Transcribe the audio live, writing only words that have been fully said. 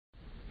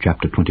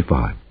chapter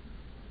 25.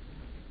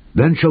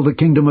 Then shall the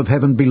kingdom of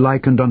heaven be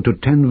likened unto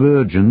 10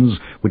 virgins,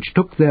 which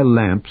took their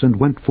lamps, and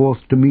went forth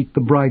to meet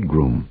the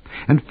bridegroom.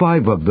 And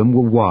 5 of them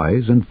were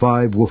wise, and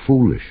 5 were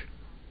foolish.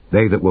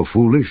 They that were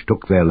foolish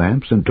took their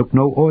lamps, and took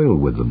no oil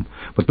with them,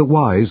 but the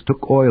wise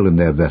took oil in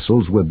their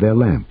vessels with their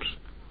lamps.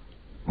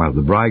 While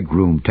the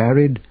bridegroom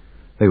tarried,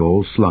 they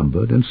all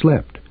slumbered and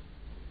slept.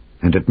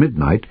 And at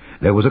midnight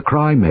there was a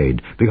cry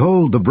made,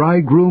 Behold, the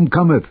bridegroom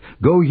cometh,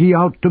 go ye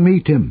out to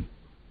meet him.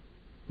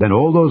 Then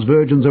all those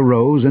virgins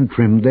arose and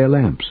trimmed their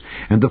lamps.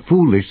 And the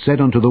foolish said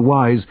unto the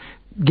wise,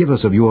 Give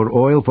us of your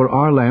oil, for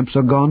our lamps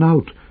are gone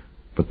out.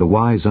 But the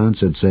wise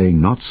answered,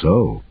 saying, Not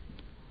so,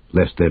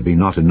 lest there be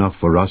not enough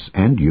for us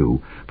and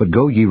you, but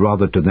go ye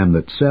rather to them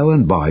that sell,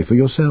 and buy for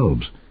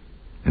yourselves.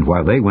 And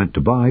while they went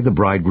to buy, the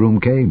bridegroom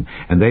came,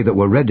 and they that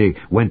were ready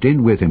went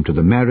in with him to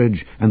the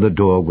marriage, and the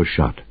door was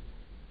shut.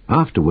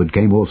 Afterward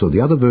came also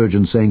the other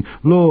virgins, saying,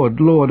 Lord,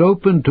 Lord,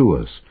 open to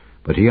us.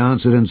 But he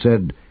answered and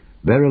said,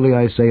 Verily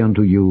I say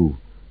unto you,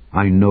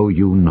 I know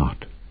you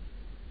not.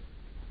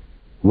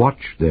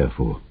 Watch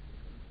therefore,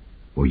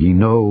 for ye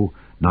know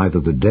neither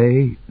the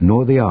day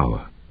nor the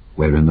hour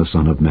wherein the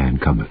Son of Man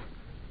cometh.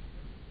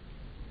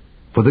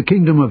 For the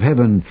kingdom of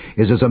heaven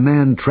is as a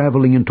man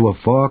travelling into a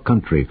far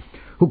country,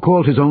 who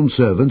called his own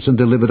servants, and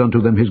delivered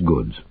unto them his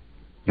goods.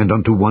 And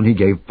unto one he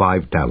gave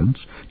 5 talents,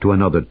 to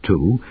another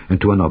 2,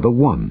 and to another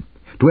 1,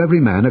 to every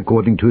man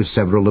according to his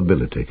several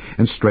ability,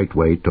 and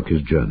straightway took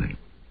his journey.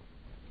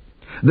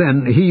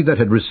 Then he that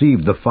had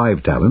received the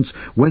 5 talents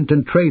went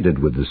and traded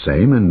with the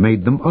same, and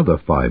made them other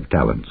 5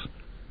 talents.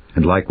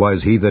 And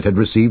likewise he that had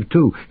received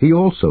 2, he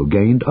also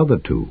gained other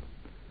 2.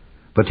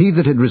 But he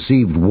that had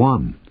received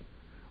 1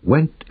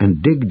 went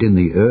and digged in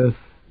the earth,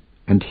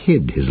 and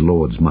hid his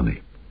Lord's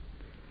money.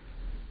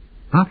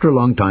 After a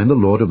long time the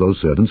Lord of those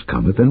servants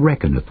cometh, and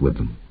reckoneth with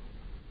them.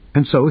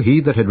 And so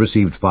he that had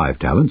received 5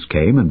 talents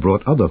came, and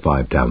brought other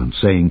 5 talents,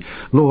 saying,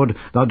 Lord,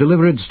 thou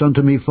deliveredst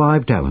unto me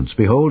 5 talents.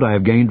 Behold, I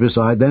have gained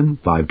beside them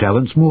 5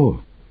 talents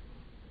more.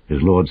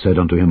 His Lord said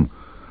unto him,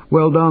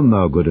 Well done,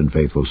 thou good and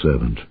faithful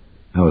servant.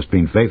 Thou hast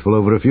been faithful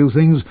over a few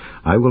things,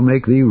 I will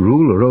make thee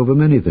ruler over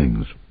many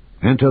things.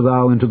 Enter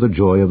thou into the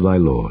joy of thy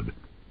Lord.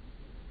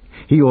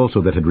 He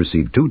also that had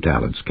received 2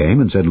 talents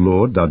came, and said,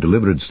 Lord, thou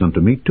deliveredst unto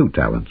me 2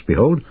 talents.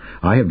 Behold,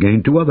 I have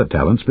gained 2 other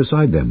talents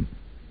beside them.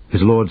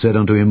 His Lord said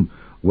unto him,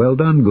 Well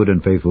done, good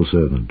and faithful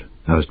servant.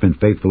 Thou hast been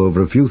faithful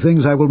over a few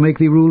things, I will make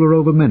thee ruler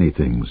over many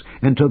things.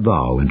 Enter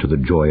thou into the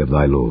joy of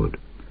thy Lord.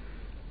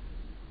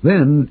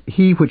 Then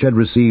he which had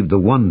received the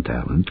 1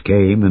 talent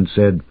came and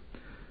said,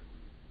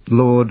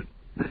 Lord,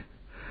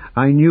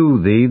 I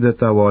knew thee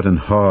that thou art an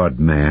hard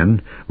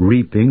man,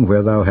 reaping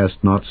where thou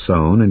hast not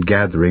sown, and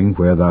gathering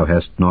where thou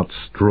hast not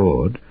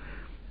strawed.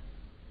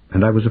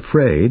 And I was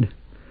afraid,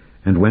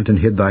 and went and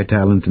hid thy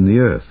talent in the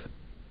earth.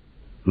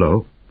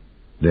 Lo,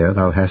 there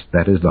thou hast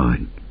that is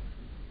thine.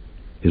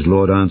 His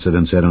Lord answered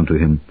and said unto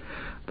him,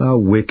 Thou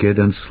wicked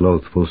and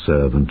slothful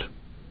servant,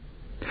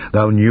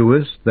 thou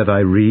knewest that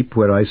I reap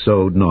where I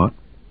sowed not,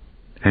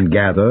 and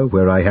gather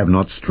where I have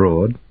not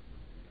strawed.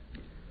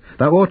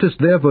 Thou oughtest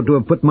therefore to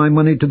have put my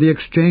money to the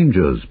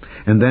exchangers,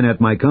 and then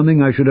at my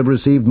coming I should have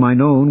received mine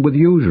own with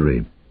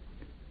usury.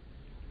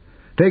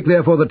 Take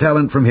therefore the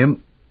talent from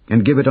him,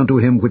 and give it unto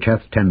him which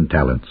hath 10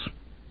 talents.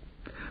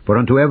 For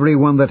unto every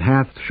one that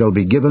hath shall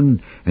be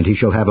given, and he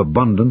shall have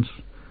abundance,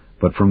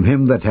 but from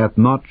him that hath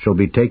not shall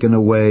be taken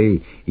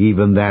away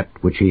even that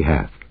which he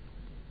hath.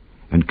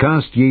 And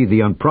cast ye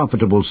the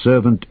unprofitable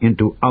servant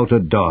into outer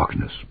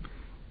darkness.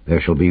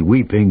 There shall be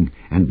weeping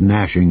and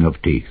gnashing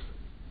of teeth.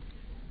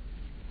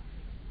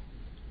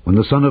 When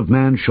the Son of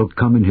Man shall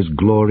come in his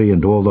glory,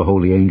 and all the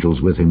holy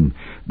angels with him,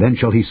 then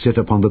shall he sit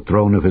upon the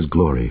throne of his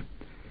glory.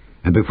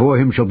 And before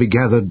him shall be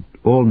gathered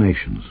all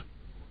nations.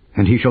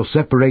 And he shall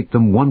separate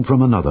them one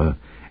from another,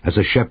 as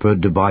a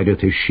shepherd divideth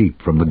his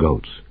sheep from the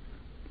goats.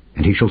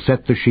 And he shall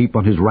set the sheep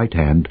on his right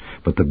hand,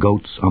 but the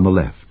goats on the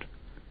left.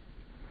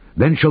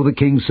 Then shall the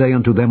king say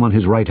unto them on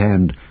his right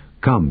hand,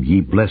 Come,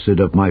 ye blessed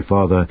of my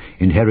Father,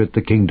 inherit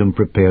the kingdom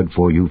prepared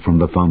for you from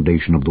the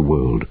foundation of the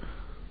world.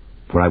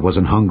 For I was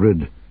an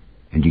hungred,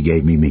 and ye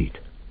gave me meat.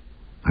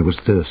 I was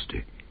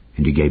thirsty,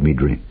 and ye gave me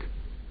drink.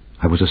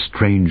 I was a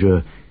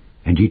stranger,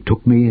 and ye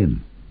took me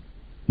in.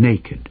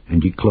 Naked,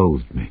 and ye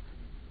clothed me.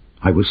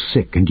 I was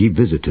sick, and ye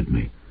visited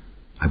me.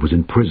 I was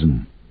in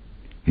prison,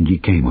 and ye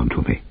came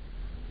unto me.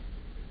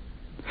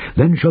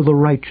 Then shall the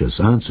righteous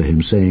answer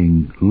him,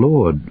 saying,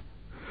 Lord,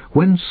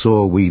 when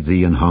saw we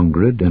thee an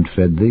hungred, and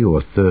fed thee,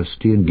 or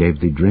thirsty, and gave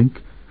thee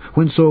drink?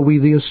 When saw we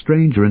thee a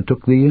stranger, and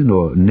took thee in,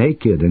 or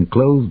naked, and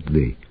clothed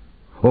thee?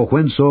 Or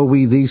when saw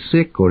we thee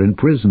sick, or in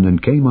prison,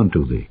 and came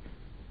unto thee?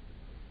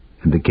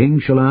 And the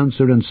king shall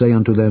answer and say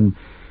unto them,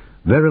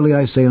 Verily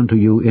I say unto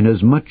you,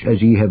 inasmuch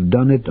as ye have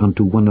done it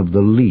unto one of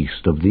the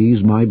least of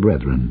these my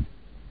brethren,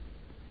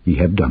 ye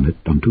have done it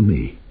unto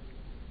me.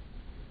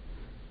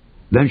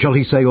 Then shall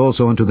he say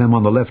also unto them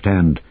on the left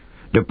hand,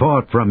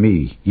 Depart from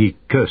me, ye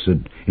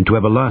cursed, into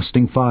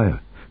everlasting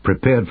fire,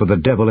 prepared for the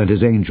devil and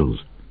his angels.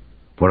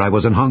 For I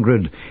was an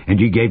hungred, and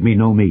ye gave me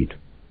no meat.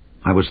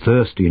 I was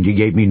thirsty, and ye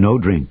gave me no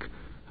drink.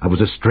 I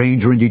was a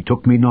stranger, and ye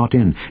took me not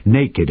in.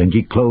 Naked, and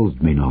ye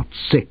clothed me not.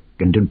 Sick,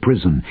 and in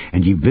prison,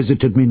 and ye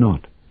visited me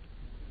not.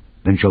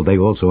 Then shall they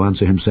also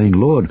answer him, saying,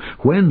 Lord,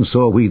 when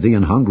saw we thee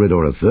an hungry,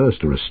 or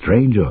athirst, or a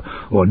stranger,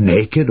 or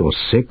naked, or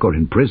sick, or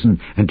in prison,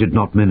 and did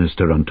not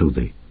minister unto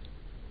thee?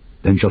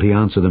 Then shall he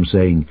answer them,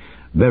 saying,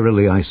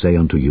 Verily I say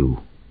unto you,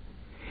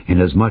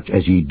 inasmuch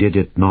as ye did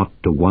it not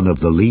to one of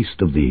the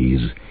least of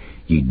these,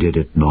 ye did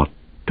it not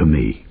to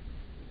me.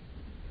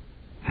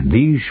 And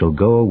these shall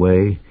go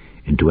away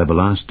into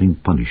everlasting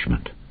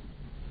punishment,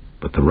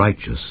 but the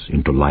righteous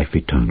into life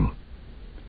eternal.